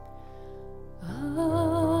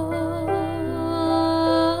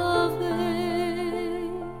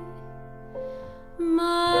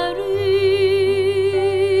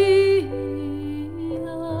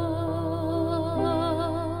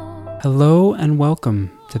Hello and welcome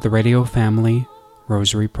to the Radio Family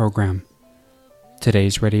Rosary Program.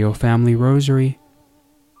 Today's Radio Family Rosary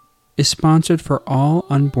is sponsored for all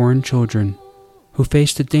unborn children who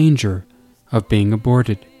face the danger of being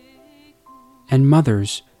aborted, and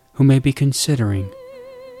mothers who may be considering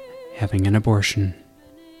having an abortion.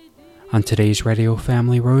 On today's Radio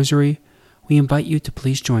Family Rosary, we invite you to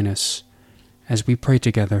please join us as we pray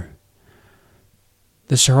together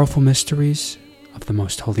the sorrowful mysteries of the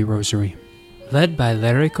Most Holy Rosary, led by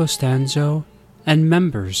Larry Costanzo and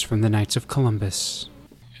members from the Knights of Columbus.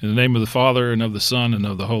 In the name of the Father, and of the Son, and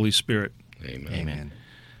of the Holy Spirit. Amen. Amen.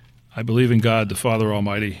 I believe in God, the Father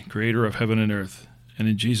Almighty, creator of heaven and earth, and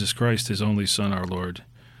in Jesus Christ, his only Son, our Lord,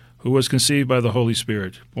 who was conceived by the Holy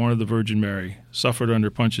Spirit, born of the Virgin Mary, suffered under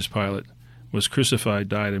Pontius Pilate, was crucified,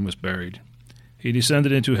 died, and was buried. He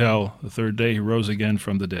descended into hell. The third day he rose again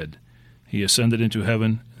from the dead. He ascended into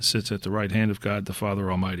heaven and sits at the right hand of God the Father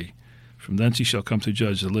Almighty. From thence he shall come to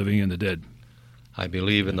judge the living and the dead. I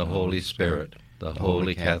believe in the Holy Spirit, the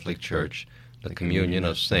Holy Catholic Church, the communion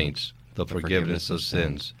of saints, the forgiveness of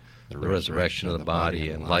sins, the resurrection of the body,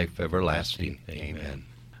 and life everlasting. Amen.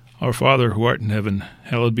 Our Father, who art in heaven,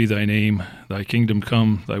 hallowed be thy name. Thy kingdom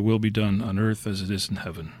come, thy will be done, on earth as it is in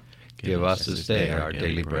heaven. Give us this day our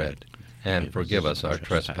daily bread, and forgive us our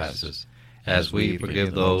trespasses, as we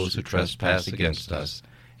forgive those who trespass against us.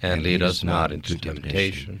 And lead us not into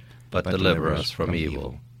temptation, but deliver us from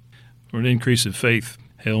evil. For an increase of faith,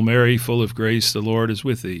 Hail Mary, full of grace, the Lord is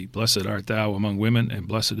with thee. Blessed art thou among women, and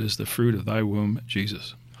blessed is the fruit of thy womb,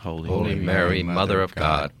 Jesus. Holy Mary, Mother of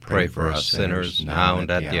God, pray for us sinners, now and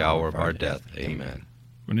at the hour of our death. Amen.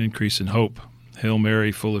 For an increase in hope, Hail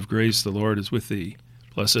Mary, full of grace, the Lord is with thee.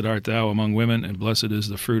 Blessed art thou among women, and blessed is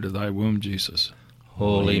the fruit of thy womb, Jesus.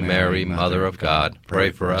 Holy Mary, Mother of God,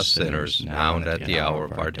 pray for us sinners, now and at the hour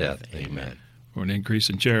of our death. Amen. For an increase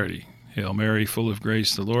in charity, Hail Mary, full of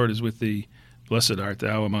grace, the Lord is with thee. Blessed art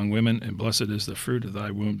thou among women, and blessed is the fruit of thy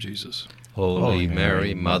womb, Jesus. Holy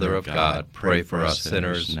Mary, Mother of God, pray for us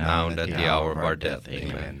sinners, now and at the hour of our death.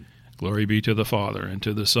 Amen. Glory be to the Father, and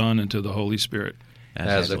to the Son, and to the Holy Spirit.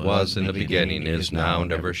 As it was in the beginning, is now,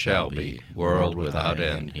 and ever shall be, world without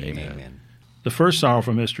end. Amen. The first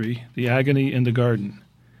sorrowful mystery, the agony in the garden.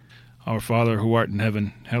 Our Father, who art in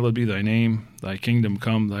heaven, hallowed be thy name. Thy kingdom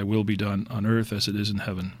come, thy will be done, on earth as it is in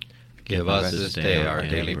heaven. Give us this day our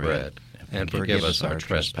daily bread, and forgive us our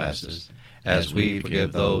trespasses, as we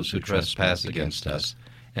forgive those who trespass against us.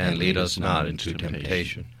 And lead us not into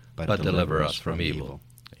temptation, but deliver us from evil.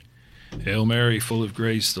 Hail Mary, full of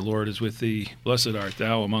grace, the Lord is with thee. Blessed art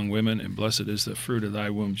thou among women, and blessed is the fruit of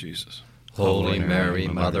thy womb, Jesus. Holy Mary,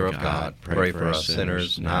 Mother of God, pray for us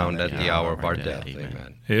sinners, now and at the hour of our death.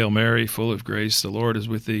 Amen. Hail Mary, full of grace, the Lord is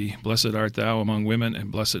with thee. Blessed art thou among women, and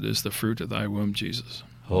blessed is the fruit of thy womb, Jesus.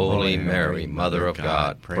 Holy Mary, Mother of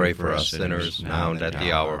God, pray for us sinners, now and at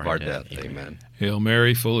the hour of our death. Amen. Hail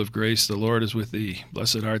Mary, full of grace, the Lord is with thee.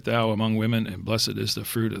 Blessed art thou among women, and blessed is the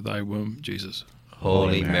fruit of thy womb, Jesus.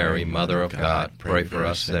 Holy Mary, Mother of God, pray for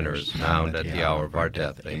us sinners, now and at the hour of our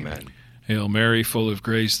death. Amen. Hail Mary, full of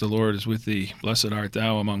grace, the Lord is with thee. Blessed art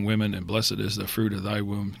thou among women, and blessed is the fruit of thy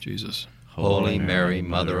womb, Jesus. Holy Mary,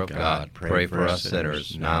 Mother of God, pray for us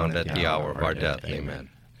sinners, now and at the hour of our death. Amen.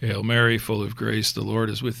 Hail Mary, full of grace, the Lord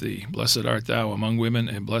is with thee. Blessed art thou among women,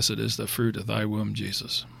 and blessed is the fruit of thy womb,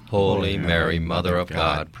 Jesus. Holy Mary, Mother of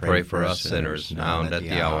God, pray for us sinners, now and at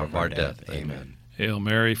the hour of our death. Amen. Hail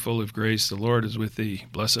Mary, full of grace, the Lord is with thee.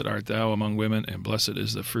 Blessed art thou among women, and blessed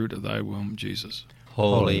is the fruit of thy womb, Jesus.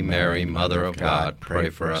 Holy Mary, Mother of God, pray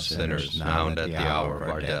for us sinners, now and at the hour of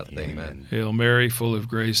our death. Amen. Hail Mary, full of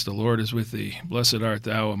grace, the Lord is with thee. Blessed art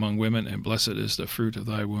thou among women, and blessed is the fruit of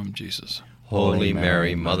thy womb, Jesus. Holy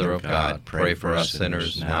Mary, Mother of God, pray for us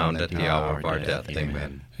sinners, now and at the hour of our death.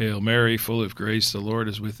 Amen. Hail Mary, full of grace, the Lord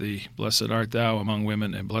is with thee. Blessed art thou among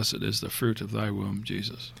women, and blessed is the fruit of thy womb,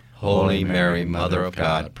 Jesus. Holy Mary, Mother of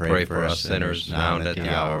God, pray for us sinners, now and at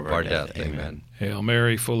the hour of our death. Amen. Hail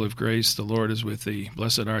Mary, full of grace, the Lord is with thee.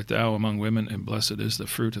 Blessed art thou among women, and blessed is the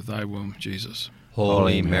fruit of thy womb, Jesus.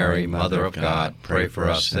 Holy Mary, Mother of God, pray for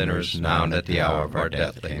us sinners, now and at the hour of our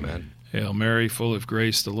death. Amen. Hail Mary, full of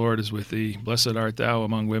grace, the Lord is with thee. Blessed art thou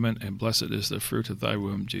among women, and blessed is the fruit of thy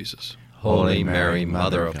womb, Jesus. Holy Mary,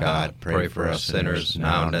 Mother of God, pray for us sinners,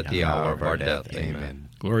 now and at the hour of our death. Amen.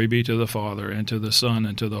 Glory be to the Father, and to the Son,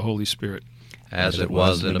 and to the Holy Spirit. As it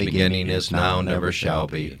was in the beginning, is now, and ever shall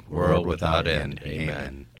be, world without end.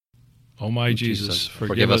 Amen. O my Jesus,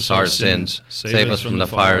 forgive us our sins, save us from the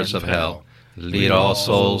fires of hell, lead all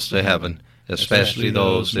souls to heaven, especially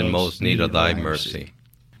those in most need of thy mercy.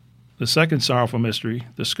 The second sorrowful mystery,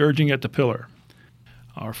 the scourging at the pillar.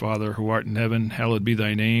 Our Father, who art in heaven, hallowed be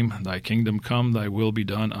thy name. Thy kingdom come, thy will be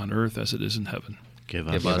done on earth as it is in heaven. Give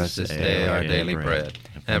us this day our daily bread,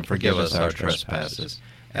 and forgive us our trespasses,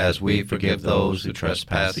 as we forgive those who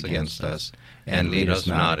trespass against us. And lead us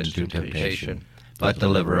not into temptation, but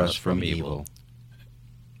deliver us from evil.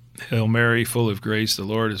 Hail Mary, full of grace, the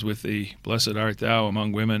Lord is with thee. Blessed art thou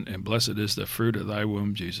among women, and blessed is the fruit of thy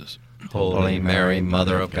womb, Jesus. Holy Mary,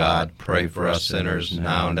 Mother of God, pray for us sinners,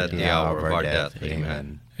 now and at the hour of our death.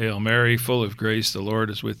 Amen. Hail Mary, full of grace, the Lord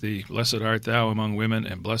is with thee. Blessed art thou among women,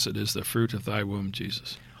 and blessed is the fruit of thy womb,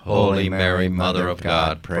 Jesus. Holy Mary, Mother of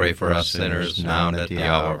God, pray for us sinners, now and at the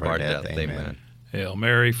hour of our death. Amen. Hail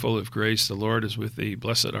Mary, full of grace, the Lord is with thee.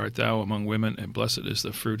 Blessed art thou among women, and blessed is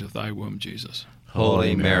the fruit of thy womb, Jesus.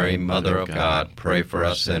 Holy Mary, Mother of God, pray for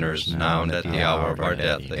us sinners, now and at the hour of our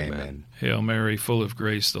death. Amen. Hail Mary, full of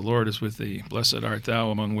grace, the Lord is with thee. Blessed art thou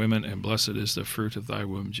among women, and blessed is the fruit of thy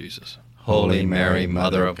womb, Jesus. Holy Mary,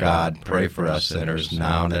 Mother of God, pray for us sinners,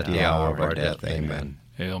 now and at the hour of our death. Amen.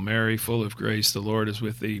 Hail Mary, full of grace, the Lord is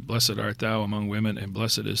with thee. Blessed art thou among women, and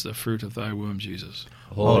blessed is the fruit of thy womb, Jesus.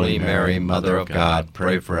 Holy Mary, Mother of God,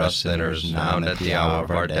 pray for us sinners, now and at the hour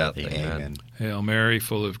of our death. Amen. Hail Mary,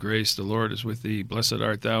 full of grace, the Lord is with thee. Blessed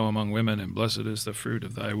art thou among women, and blessed is the fruit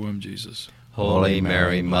of thy womb, Jesus. Holy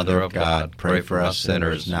Mary, Mother of God, pray for us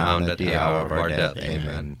sinners, now and at the hour of our death.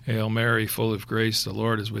 Amen. Hail Mary, full of grace, the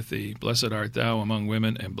Lord is with thee. Blessed art thou among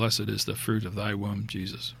women, and blessed is the fruit of thy womb,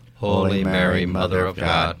 Jesus. Holy Mary, Mother of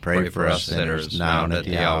God, pray for us sinners, now and at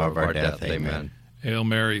the hour of our death. Amen. Hail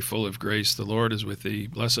Mary, full of grace, the Lord is with thee.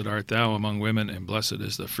 Blessed art thou among women, and blessed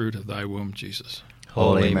is the fruit of thy womb, Jesus.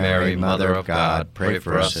 Holy Mary, Mother of God, pray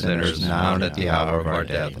for us sinners, now and at the hour of our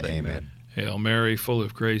death. Amen. Hail Mary, full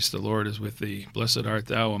of grace, the Lord is with thee. Blessed art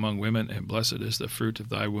thou among women, and blessed is the fruit of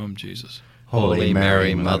thy womb, Jesus. Holy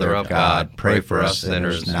Mary, Mother of God, pray for us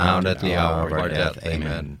sinners, now and at the hour of our death.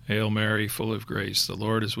 Amen. Hail Mary, full of grace, the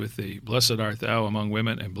Lord is with thee. Blessed art thou among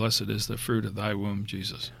women, and blessed is the fruit of thy womb,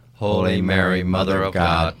 Jesus. Holy Mary, Mother of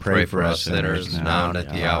God, pray for us sinners, now and at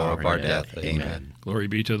the hour of our death. Amen. Glory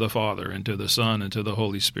be to the Father, and to the Son, and to the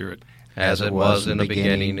Holy Spirit. As it was in the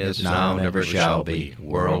beginning, is now, and ever shall be,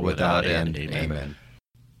 world without end. Amen.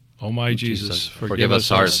 O my Jesus, forgive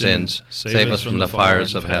us our sins, save us from the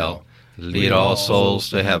fires of hell, lead all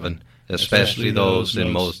souls to heaven, especially those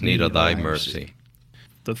in most need of thy mercy.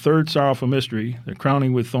 The third sorrowful mystery, the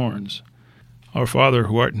crowning with thorns. Our Father,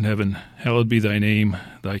 who art in heaven, hallowed be thy name.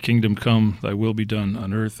 Thy kingdom come, thy will be done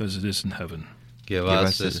on earth as it is in heaven. Give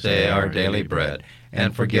us this day our daily bread,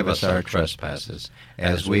 and forgive us our trespasses,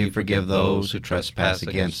 as we forgive those who trespass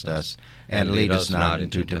against us. And lead us not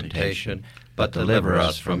into temptation, but deliver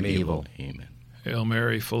us from evil. Amen. Hail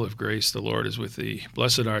Mary, full of grace, the Lord is with thee.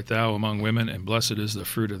 Blessed art thou among women, and blessed is the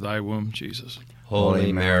fruit of thy womb, Jesus.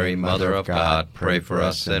 Holy Mary, Mother of God, pray for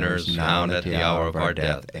us sinners, now and at the hour of our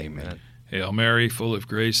death. Amen. Hail Mary, full of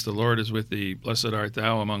grace, the Lord is with thee. Blessed art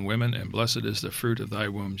thou among women, and blessed is the fruit of thy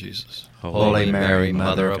womb, Jesus. Holy Mary,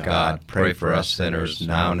 Mother of God, pray for us sinners,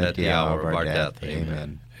 now and at the hour of our death.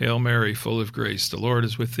 Amen. Hail Mary, full of grace, the Lord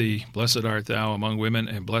is with thee. Blessed art thou among women,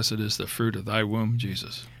 and blessed is the fruit of thy womb,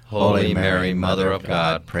 Jesus. Holy Mary, Mother of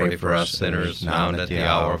God, pray for us sinners, now and at the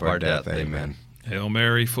hour of our death. Amen. Hail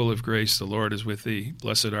Mary, full of grace, the Lord is with thee.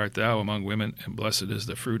 Blessed art thou among women, and blessed is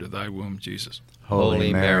the fruit of thy womb, Jesus.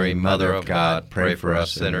 Holy Mary, Mother of God, pray for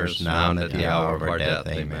us sinners, now and at the hour of our death.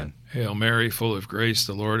 Amen. Hail Mary, full of grace,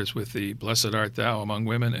 the Lord is with thee. Blessed art thou among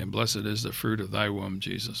women, and blessed is the fruit of thy womb,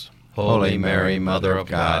 Jesus. Holy Mary, Mother of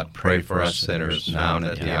God, pray for us sinners, now and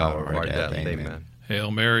at the hour of our death. Amen.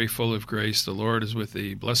 Hail Mary, full of grace, the Lord is with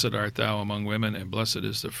thee. Blessed art thou among women, and blessed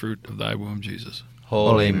is the fruit of thy womb, Jesus.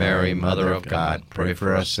 Holy Mary, Mother of God, pray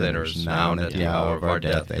for us sinners, now and at the hour of our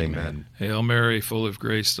death. Amen. Hail Mary, full of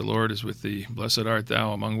grace, the Lord is with thee. Blessed art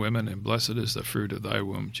thou among women, and blessed is the fruit of thy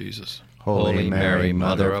womb, Jesus. Holy Mary,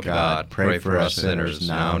 Mother of God, pray for us sinners,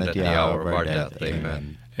 now and at the hour of our death.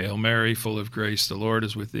 Amen. Hail Mary, full of grace, the Lord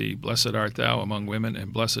is with thee. Blessed art thou among women,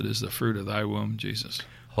 and blessed is the fruit of thy womb, Jesus.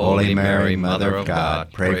 Holy Mary, Mother of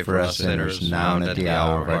God, pray for us sinners, now and at the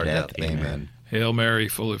hour of our death. Amen. Hail Mary,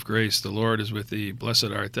 full of grace, the Lord is with thee. Blessed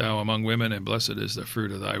art thou among women, and blessed is the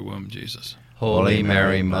fruit of thy womb, Jesus. Holy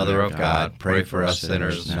Mary, Mother of God, pray for us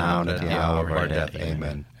sinners, now and at the hour of our death.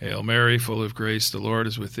 Amen. Hail Mary, full of grace, the Lord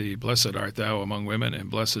is with thee. Blessed art thou among women, and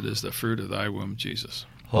blessed is the fruit of thy womb, Jesus.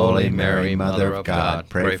 Holy Mary, Mother of God,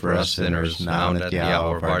 pray for us sinners, now and at the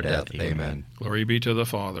hour of our death. Amen. Glory be to the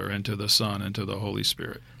Father, and to the Son, and to the Holy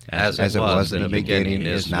Spirit. As it was in the beginning,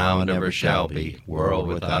 is now, and ever shall be, world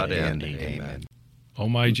without end. Amen. O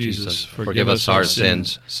my Jesus, forgive us our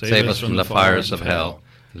sins, save us from the fires of hell,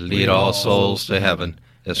 lead all souls to heaven,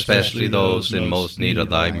 especially those in most need of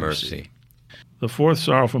thy mercy. The fourth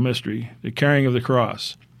sorrowful mystery, the carrying of the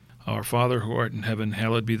cross. Our Father who art in heaven,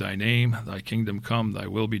 hallowed be thy name. Thy kingdom come, thy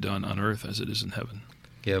will be done on earth as it is in heaven.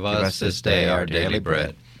 Give us this day our daily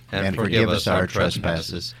bread, and forgive us our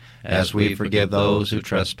trespasses, as we forgive those who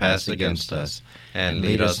trespass against us. And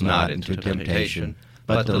lead us not into temptation,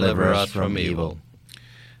 but deliver us from evil.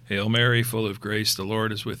 Hail Mary, full of grace, the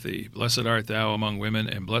Lord is with thee. Blessed art thou among women,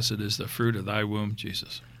 and blessed is the fruit of thy womb,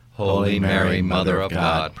 Jesus. Holy Mary, Mother of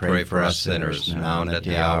God, pray for us sinners, now and at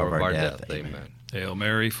the hour of our death. Amen. Hail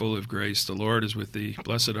Mary, full of grace, the Lord is with thee.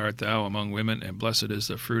 Blessed art thou among women, and blessed is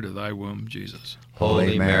the fruit of thy womb, Jesus.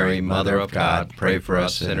 Holy Mary, Mother of God, pray for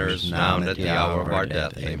us sinners, now and at the hour of our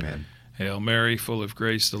death. Amen. Hail Mary, full of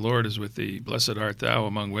grace, the Lord is with thee. Blessed art thou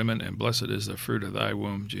among women, and blessed is the fruit of thy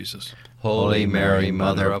womb, Jesus. Holy Mary,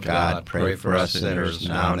 Mother of God, pray for us sinners,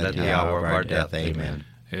 now and at the hour of our death. Amen.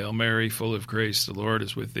 Hail Mary, full of grace, the Lord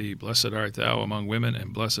is with thee. Blessed art thou among women,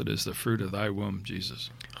 and blessed is the fruit of thy womb, Jesus.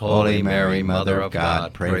 Holy Mary, Mother of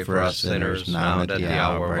God, pray for us sinners, now and at the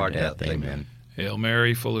hour of our death. Amen. Hail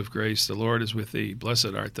Mary, full of grace, the Lord is with thee.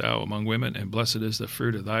 Blessed art thou among women, and blessed is the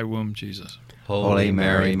fruit of thy womb, Jesus. Holy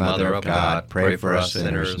Mary, Mother of God, pray for us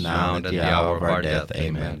sinners, now and at the hour of our death.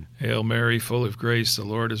 Amen. Hail Mary, full of grace, the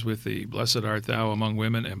Lord is with thee. Blessed art thou among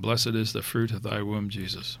women, and blessed is the fruit of thy womb,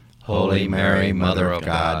 Jesus. Holy Mary, Mother of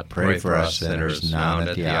God, pray for us sinners, now and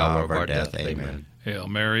at the hour of our death. Amen. Hail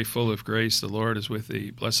Mary, full of grace, the Lord is with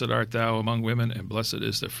thee. Blessed art thou among women, and blessed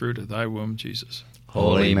is the fruit of thy womb, Jesus.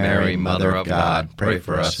 Holy Mary, Mother of God, pray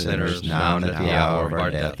for us sinners, now and at the hour of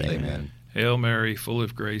our death. Amen. Hail Mary, full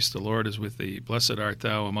of grace, the Lord is with thee. Blessed art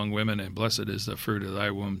thou among women, and blessed is the fruit of thy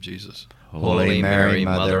womb, Jesus. Holy Mary,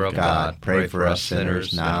 Mother of God, pray for us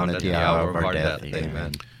sinners, now and at the hour of our death.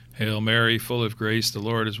 Amen. Hail Mary, full of grace, the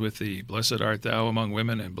Lord is with thee. Blessed art thou among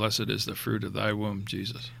women, and blessed is the fruit of thy womb,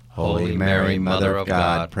 Jesus. Holy Mary, Mother of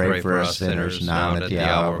God, pray for us sinners, now and at the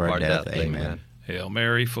hour of our death. Amen. Hail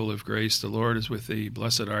Mary, full of grace, the Lord is with thee.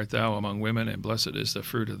 Blessed art thou among women, and blessed is the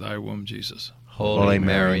fruit of thy womb, Jesus. Holy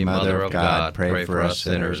Mary, Mother of God, pray for us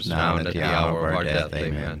sinners, now and at the hour of our death.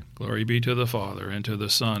 Amen. Glory be to the Father, and to the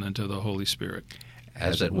Son, and to the Holy Spirit.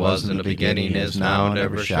 As it was in the beginning, is now, and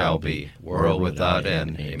ever shall be, world without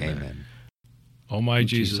end. Amen. O my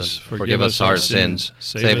Jesus, forgive us our sins,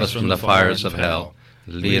 save us from the fires of hell,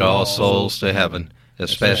 lead all souls to heaven,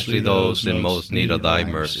 especially those in most need of thy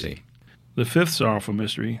mercy. The fifth sorrowful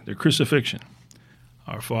mystery, the crucifixion.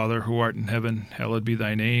 Our Father, who art in heaven, hallowed be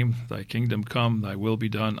thy name. Thy kingdom come, thy will be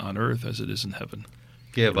done on earth as it is in heaven.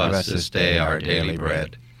 Give us this day our daily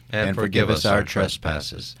bread, and forgive us our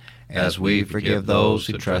trespasses, as we forgive those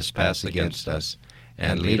who trespass against us.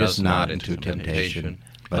 And lead us not into temptation,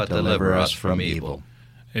 but deliver us from evil.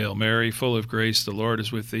 Hail Mary, full of grace, the Lord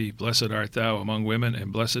is with thee. Blessed art thou among women,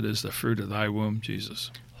 and blessed is the fruit of thy womb,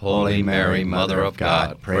 Jesus. Holy Mary, Mother of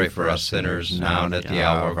God, pray for us sinners, now and at the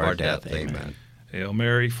hour of our death. Amen. Hail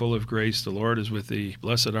Mary, full of grace, the Lord is with thee.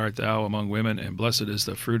 Blessed art thou among women, and blessed is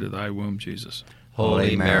the fruit of thy womb, Jesus.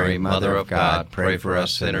 Holy Mary, Mother of God, pray for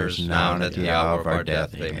us sinners, now and at the hour of our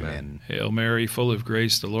death. Amen. Hail Mary, full of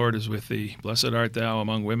grace, the Lord is with thee. Blessed art thou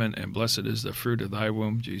among women, and blessed is the fruit of thy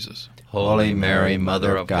womb, Jesus. Holy Mary,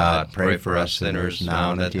 Mother of God, pray for us sinners,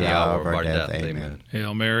 now and at the hour of our death. Amen.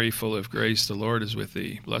 Hail Mary, full of grace, the Lord is with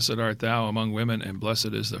thee. Blessed art thou among women, and blessed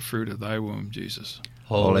is the fruit of thy womb, Jesus.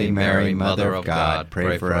 Holy Mary, Mother of God,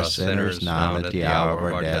 pray for us sinners, now and at the hour of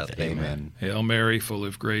our death. Amen. Hail Mary, full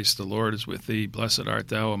of grace, the Lord is with thee. Blessed art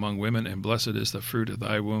thou among women, and blessed is the fruit of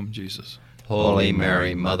thy womb, Jesus. Holy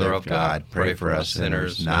Mary, Mother of God, pray for us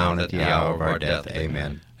sinners, now and at the hour of our death.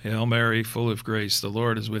 Amen. Hail Mary, full of grace, the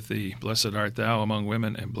Lord is with thee. Blessed art thou among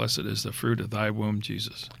women, and blessed is the fruit of thy womb,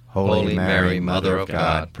 Jesus. Holy Mary, Mother of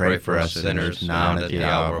God, pray for us sinners, now and at the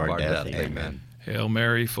hour of our death. Amen. Hail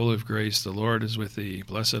Mary, full of grace, the Lord is with thee.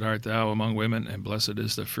 Blessed art thou among women, and blessed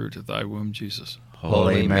is the fruit of thy womb, Jesus.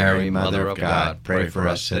 Holy Mary, Mother of God, pray for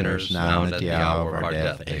us sinners, now and at the hour of our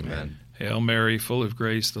death. Amen. Hail Mary, full of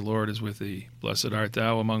grace, the Lord is with thee. Blessed art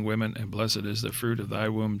thou among women, and blessed is the fruit of thy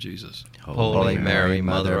womb, Jesus. Holy Mary,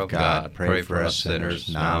 Mother of God, pray for us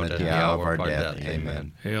sinners, now and at the hour of our death.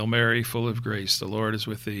 Amen. Hail Mary, full of grace, the Lord is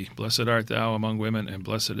with thee. Blessed art thou among women, and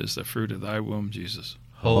blessed is the fruit of thy womb, Jesus.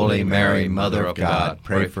 Holy Mary, Mother of God,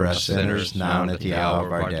 pray for us sinners, now and at the hour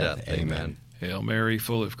of our death. Amen. Hail Mary,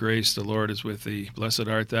 full of grace, the Lord is with thee. Blessed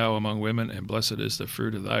art thou among women, and blessed is the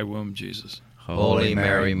fruit of thy womb, Jesus. Holy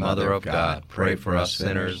Mary, Mother of God, pray for us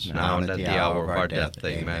sinners, now and at the hour of our death.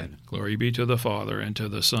 Amen. Glory be to the Father, and to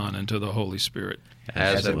the Son, and to the Holy Spirit.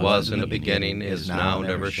 As it was in the beginning, is now,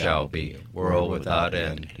 and ever shall be, world without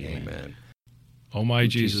end. Amen. O my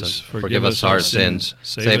Jesus, forgive us our sins,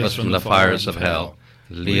 save us from the fires of hell,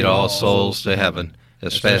 lead all souls to heaven,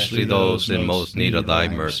 especially those in most need of thy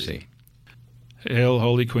mercy. Hail,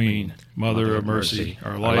 Holy Queen, Mother of mercy,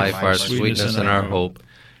 our Our life, our sweetness, and our hope.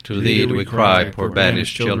 To thee do we cry, poor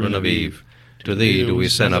banished children of Eve. To thee do we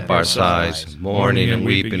send up our sighs, mourning and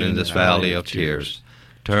weeping in this valley of tears.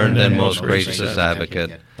 Turn then, most gracious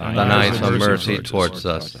Advocate, thine eyes of mercy towards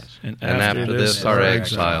us, and after this our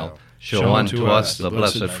exile, show unto us the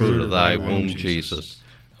blessed fruit of thy womb, Jesus.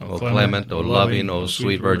 O clement, O loving, O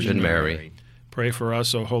sweet Virgin Mary, pray for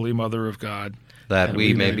us, O Holy Mother of God, that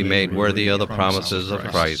we may be made worthy of the promises of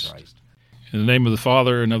Christ. in the name of the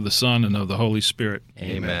Father, and of the Son, and of the Holy Spirit.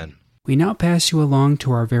 Amen. We now pass you along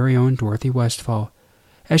to our very own Dorothy Westfall,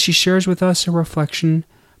 as she shares with us a reflection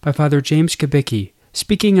by Father James Kubicki,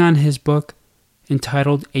 speaking on his book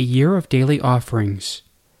entitled A Year of Daily Offerings,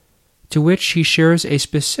 to which he shares a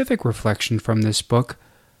specific reflection from this book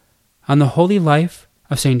on the holy life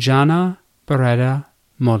of St. Gianna Beretta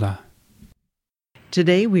Molla.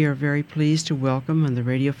 Today we are very pleased to welcome on the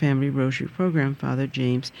Radio Family Rosary program Father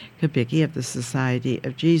James Kubicki of the Society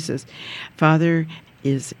of Jesus. Father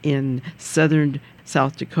is in southern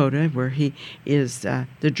South Dakota, where he is the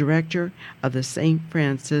director of the St.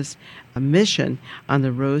 Francis mission on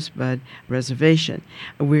the Rosebud Reservation.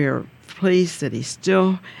 We are pleased that he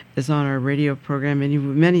still is on our radio program,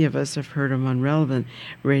 and many of us have heard him on Relevant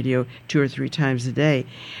Radio 2 or 3 times a day.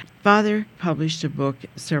 Father published a book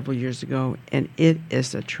several years ago, and it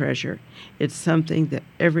is a treasure. It's something that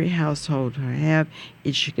every household should have.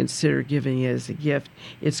 It should consider giving it as a gift.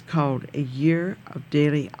 It's called A Year of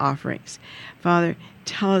Daily Offerings. Father,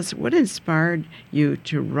 tell us what inspired you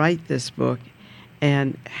to write this book,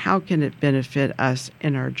 and how can it benefit us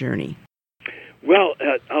in our journey? Well,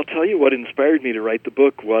 I'll tell you what inspired me to write the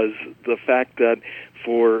book was the fact that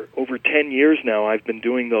for over 10 years now, I've been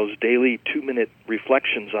doing those daily 2-minute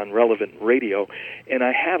reflections on Relevant Radio, and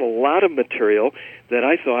I had a lot of material that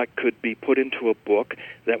I thought could be put into a book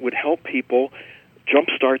that would help people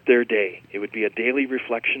jumpstart their day. It would be a daily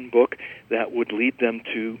reflection book that would lead them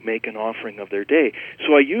to make an offering of their day.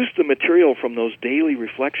 So I used the material from those daily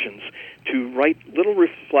reflections to write little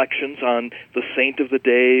reflections on the saint of the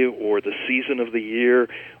day or the season of the year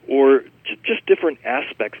or just different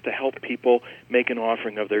aspects to help people make an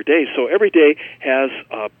offering of their day. So every day has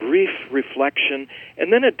a brief reflection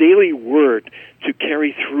and then a daily word to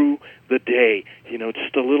carry through the day. You know,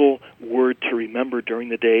 just a little word to remember during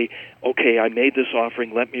the day. Okay, I made this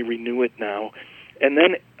offering, let me renew it now. And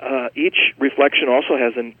then each reflection also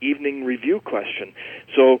has an evening review question.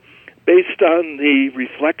 So based on the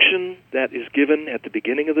reflection that is given at the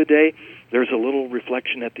beginning of the day, there's a little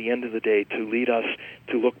reflection at the end of the day to lead us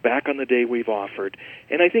to look back on the day we've offered.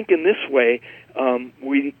 And I think in this way,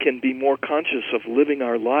 we can be more conscious of living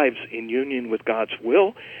our lives in union with God's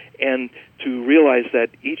will, and to realize that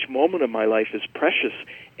each moment of my life is precious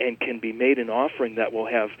and can be made an offering that will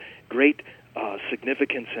have great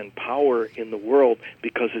significance and power in the world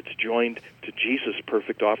because it's joined to Jesus'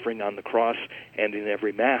 perfect offering on the cross and in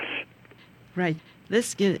every Mass. Right.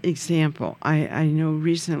 Let's get an example. I know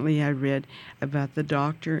recently I read about the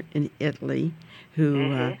doctor in Italy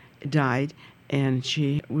who died, and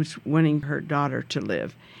she was wanting her daughter to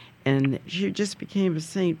live. And she just became a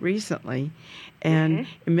saint recently. And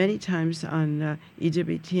many times on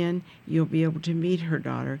EWTN, you'll be able to meet her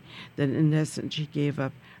daughter that in essence she gave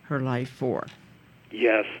up her life for.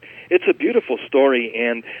 Yes, it's a beautiful story,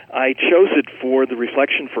 and I chose it for the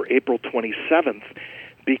reflection for April 27th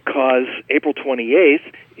because April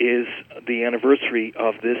 28th is the anniversary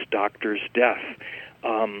of this doctor's death.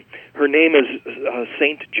 Her name is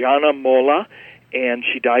Saint Gianna Molla, and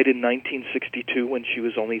she died in 1962 when she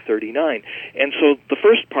was only 39. And so the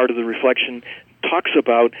first part of the reflection talks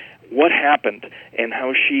about what happened and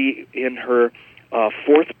how she, in her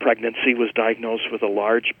fourth pregnancy, was diagnosed with a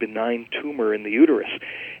large benign tumor in the uterus.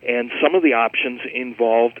 And some of the options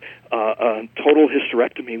involved a total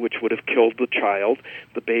hysterectomy, which would have killed the child,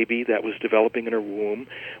 the baby that was developing in her womb,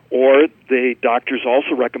 or the doctors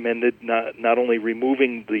also recommended not only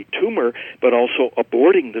removing the tumor, but also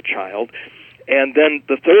aborting the child. And then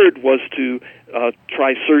the third was to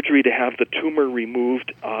try surgery to have the tumor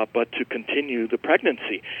removed, but to continue the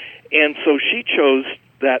pregnancy. And so she chose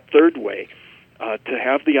that third way, to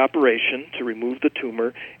have the operation, to remove the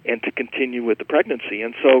tumor, and to continue with the pregnancy.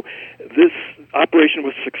 And so this operation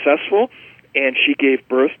was successful, and she gave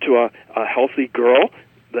birth to a healthy girl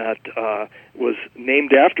that was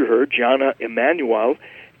named after her, Gianna Emanuel.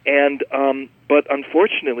 And but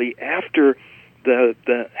unfortunately, after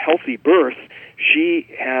the healthy birth, she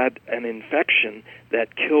had an infection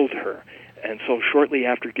that killed her. And so shortly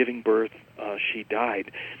after giving birth, she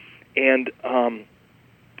died. And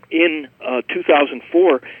in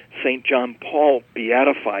 2004, St. John Paul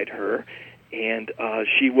beatified her, and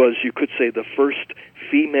she was, you could say, the first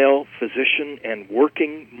female physician and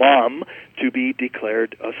working mom to be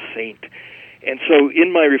declared a saint. And so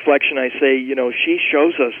in my reflection, I say, she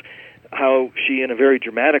shows us how she, in a very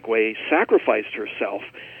dramatic way, sacrificed herself.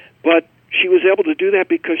 But she was able to do that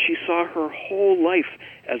because she saw her whole life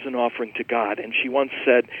as an offering to God. And she once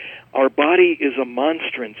said, "Our body is a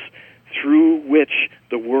monstrance through which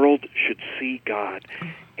the world should see God."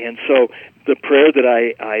 And so the prayer that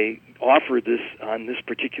I offer this on this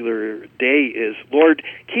particular day is, "Lord,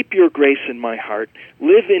 keep your grace in my heart.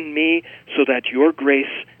 Live in me so that your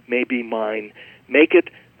grace may be mine. Make it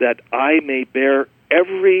that I may bear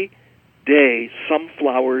every day some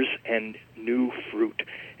flowers and new fruit."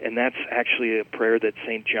 And that's actually a prayer that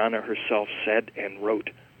St. Gianna herself said and wrote.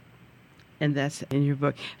 And that's in your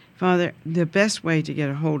book. Father, the best way to get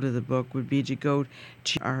a hold of the book would be to go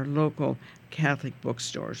to our local Catholic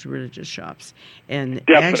bookstores, religious shops. And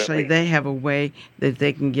Definitely. Actually, they have a way that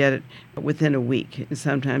they can get it within a week, and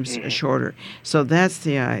sometimes shorter. So that's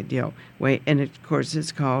the ideal way. And of course,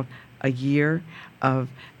 it's called A Year of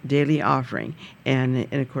Daily Offering. And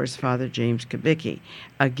of course, Father James Kubicki.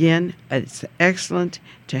 Again, it's excellent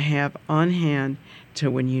to have on hand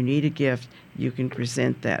to when you need a gift, you can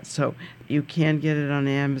present that. So you can get it on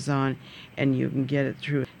Amazon, and you can get it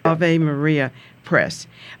through Ave Maria Press.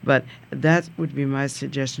 But that would be my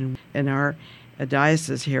suggestion. In our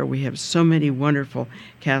diocese here, we have so many wonderful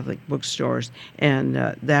Catholic bookstores, and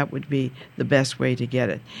that would be the best way to get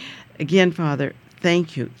it. Again, Father,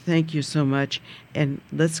 thank you. Thank you so much. And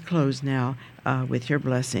let's close now with your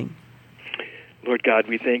blessing. Lord God,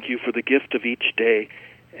 we thank you for the gift of each day,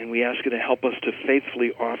 and we ask you to help us to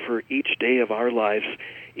faithfully offer each day of our lives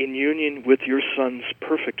in union with your Son's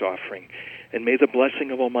perfect offering. And may the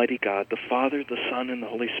blessing of Almighty God, the Father, the Son, and the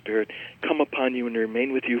Holy Spirit come upon you and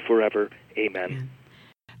remain with you forever. Amen.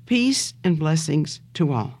 Peace and blessings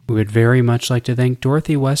to all. We would very much like to thank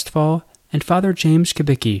Dorothy Westfall and Father James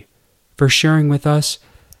Kubicki for sharing with us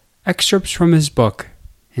excerpts from his book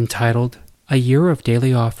entitled A Year of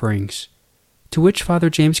Daily Offerings, to which Father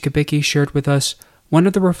James Kubicki shared with us one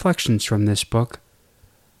of the reflections from this book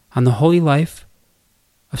on the holy life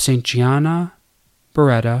of St. Gianna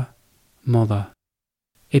Beretta Molla,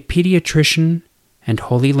 a pediatrician and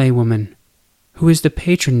holy laywoman who is the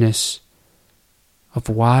patroness of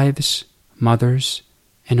wives, mothers,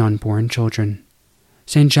 and unborn children.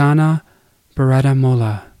 St. Gianna Beretta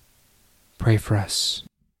Molla, pray for us.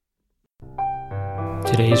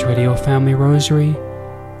 Today's Radio Family Rosary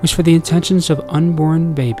was for the intentions of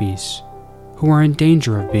unborn babies who are in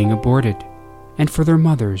danger of being aborted, and for their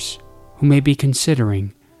mothers who may be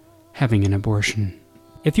considering having an abortion.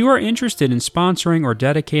 If you are interested in sponsoring or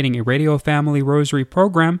dedicating a Radio Family Rosary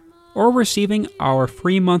program, or receiving our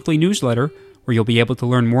free monthly newsletter where you'll be able to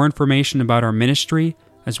learn more information about our ministry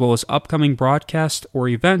as well as upcoming broadcasts or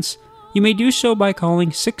events, you may do so by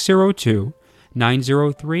calling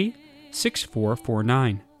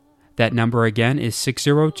 602-903-6449. That number again is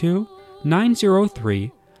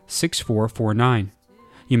 602-903-6449.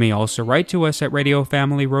 You may also write to us at Radio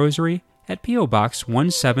Family Rosary at P.O. Box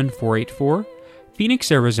 17484,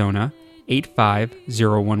 Phoenix, Arizona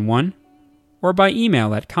 85011, or by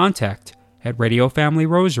email at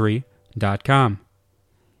contact@radiofamilyrosary.com.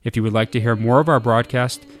 If you would like to hear more of our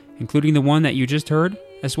broadcast, including the one that you just heard,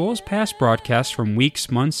 as well as past broadcasts from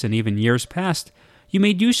weeks, months, and even years past, you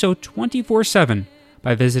may do so 24/7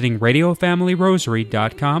 by visiting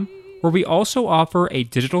radiofamilyrosary.com, where we also offer a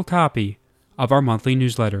digital copy of our monthly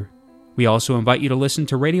newsletter. We also invite you to listen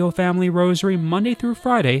to Radio Family Rosary Monday through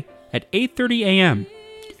Friday at 8:30 a.m.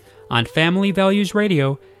 on Family Values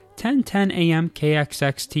Radio, 1010 a.m.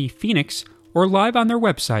 KXXT Phoenix, or live on their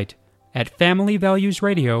website at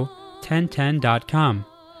familyvaluesradio1010.com.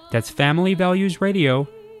 That's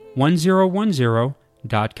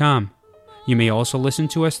familyvaluesradio1010.com. You may also listen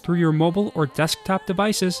to us through your mobile or desktop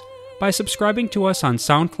devices by subscribing to us on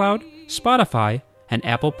SoundCloud, Spotify, and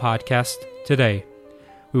Apple Podcasts today.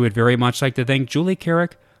 We would very much like to thank Julie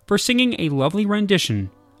Carrick for singing a lovely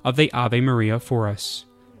rendition of the Ave Maria for us.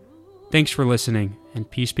 Thanks for listening, and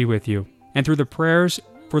peace be with you. And through the prayers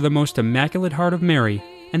for the most Immaculate Heart of Mary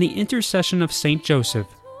and the intercession of Saint Joseph,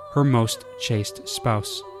 her most chaste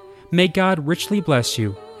spouse, may God richly bless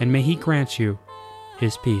you, and may He grant you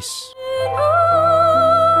His peace.